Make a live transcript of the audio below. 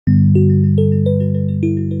So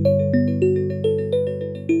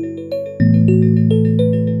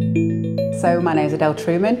my name is Adele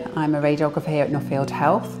Truman. I'm a radiographer here at Nuffield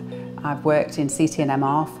Health. I've worked in CT and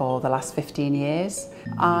MR for the last 15 years.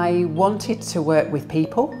 I wanted to work with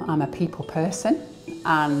people. I'm a people person,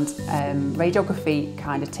 and radiography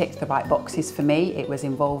kind of ticked the right boxes for me. It was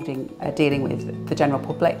involved in dealing with the general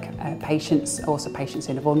public, patients, also patients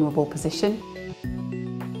in a vulnerable position.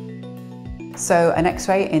 So an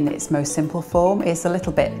X-ray in its most simple form is a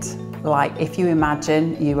little bit like if you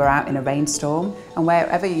imagine you were out in a rainstorm and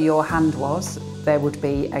wherever your hand was, there would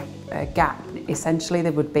be a gap. Essentially,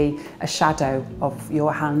 there would be a shadow of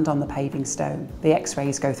your hand on the paving stone. The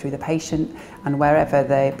X-rays go through the patient, and wherever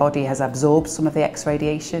the body has absorbed some of the X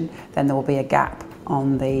radiation, then there will be a gap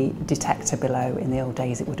on the detector below. In the old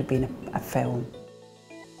days, it would have been a film.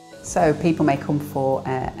 So people may come for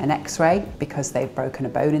an X-ray because they've broken a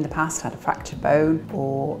bone in the past, had a fractured bone,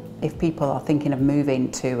 or if people are thinking of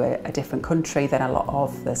moving to a different country, then a lot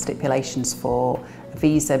of the stipulations for a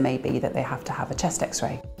visa may be that they have to have a chest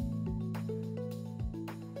X-ray.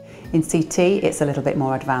 In CT, it's a little bit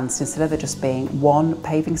more advanced. Instead of there just being one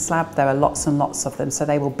paving slab, there are lots and lots of them. So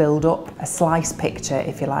they will build up a slice picture,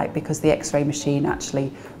 if you like, because the X-ray machine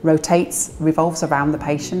actually revolves around the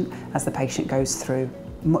patient as the patient goes through.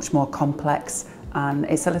 Much more complex, and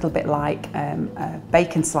it's a little bit like a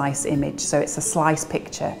bacon slice image. So it's a slice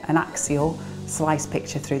picture, an axial slice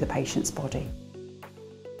picture through the patient's body.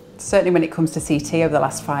 Certainly when it comes to CT over the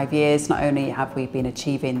last 5 years, not only have we been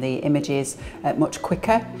achieving the images much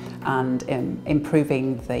quicker and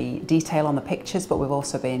improving the detail on the pictures, but we've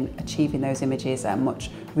also been achieving those images at a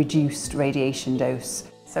much reduced radiation dose.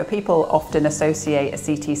 So people often associate a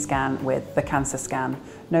CT scan with the cancer scan.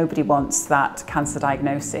 Nobody wants that cancer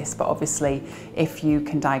diagnosis, but obviously if you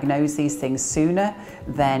can diagnose these things sooner,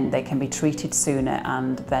 then they can be treated sooner,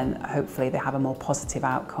 and then hopefully they have a more positive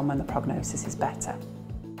outcome and the prognosis is better.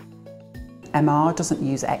 MR doesn't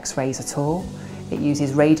use X-rays at all. It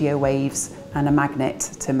uses radio waves and a magnet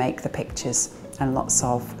to make the pictures, and lots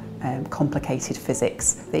of complicated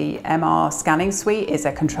physics. The MR scanning suite is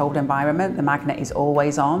a controlled environment. The magnet is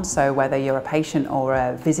always on, so whether you're a patient or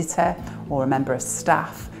a visitor or a member of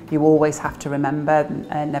staff, you always have to remember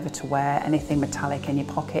never to wear anything metallic in your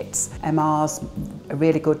pockets. MR's a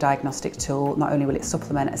really good diagnostic tool. Not only will it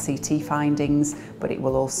supplement a CT findings, but it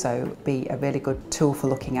will also be a really good tool for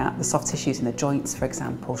looking at the soft tissues in the joints, for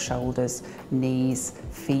example, shoulders, knees,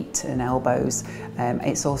 feet and elbows.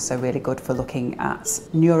 It's also really good for looking at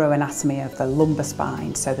neuroanatomy of the lumbar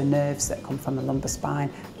spine, so the nerves that come from the lumbar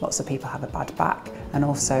spine. Lots of people have a bad back, and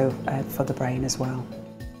also for the brain as well.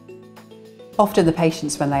 Often the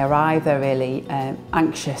patients, when they arrive, they're really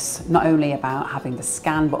anxious, not only about having the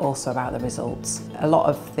scan, but also about the results. A lot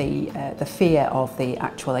of the fear of the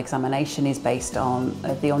actual examination is based on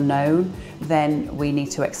the unknown. Then we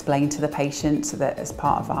need to explain to the patient that as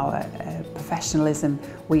part of our professionalism,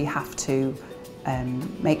 we have to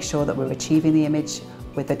make sure that we're achieving the image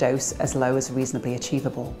with the dose as low as reasonably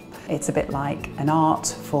achievable. It's a bit like an art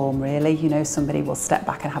form, really. You know, somebody will step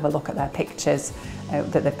back and have a look at their pictures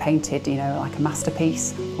that they've painted, you know, like a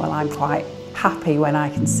masterpiece. Well, I'm quite happy when I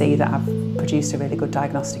can see that I've produced a really good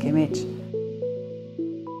diagnostic image.